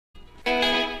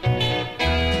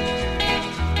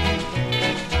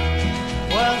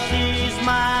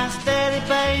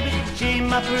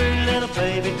my pretty little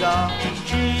baby doll.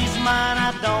 She's mine,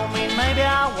 I don't mean maybe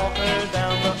I'll walk her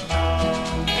down the hall.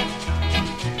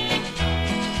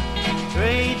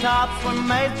 Tree tops were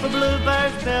made for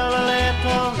bluebirds, build a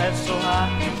little nest so high.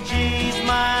 She's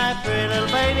my pretty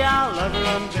little baby, I'll love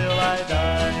her until I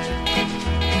die.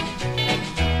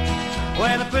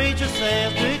 When the preacher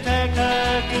says to take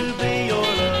her to be your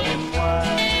loving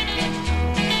wife,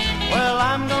 well,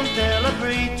 I'm gonna tell the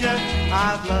preacher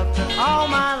I've loved her all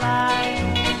my life.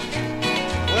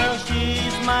 Well,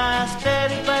 she's my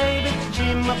steady baby,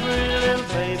 she's my pretty little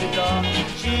baby doll.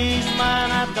 She's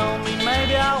mine, I don't mean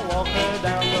maybe I'll walk her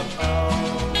down the hall.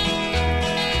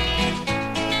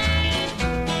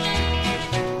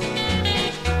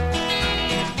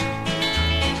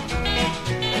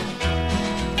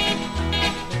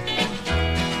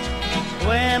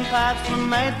 Windpipes were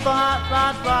made for hot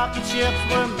rods, rocket ships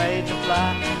were made to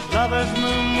fly. Lover's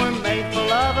moon were made for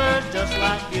lovers just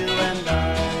like you and I.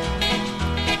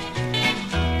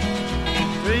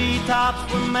 Treetops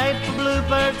were made for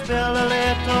bluebirds, build a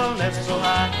little nest so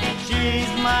high.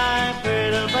 She's my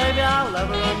pretty little baby, I'll love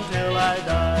her until I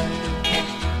die.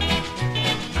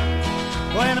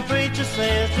 When a preacher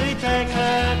says to take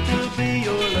her to be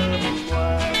your loving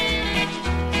wife,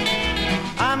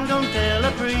 I'm gonna tell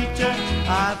the preacher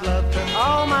I've loved her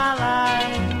all my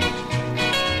life.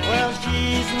 Well,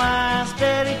 she's my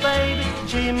steady baby,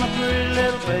 she's my pretty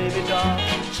little baby doll.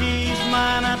 She's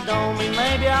mine, I don't mean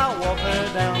maybe I'll walk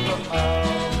her down the hall.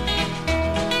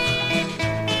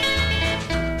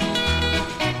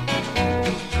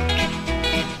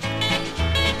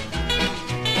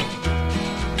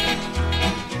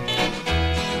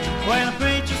 When a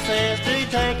preacher says do you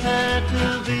take her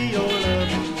to be your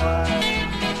loving wife,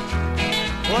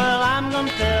 well, I'm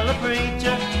gonna tell the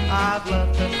preacher I've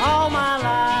loved her all my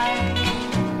life.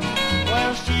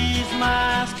 Well, she's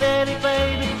my steady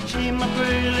baby, she's my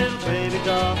pretty little baby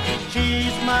doll.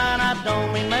 She's mine, I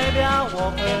don't mean maybe I'll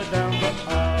walk her down the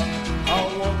hall.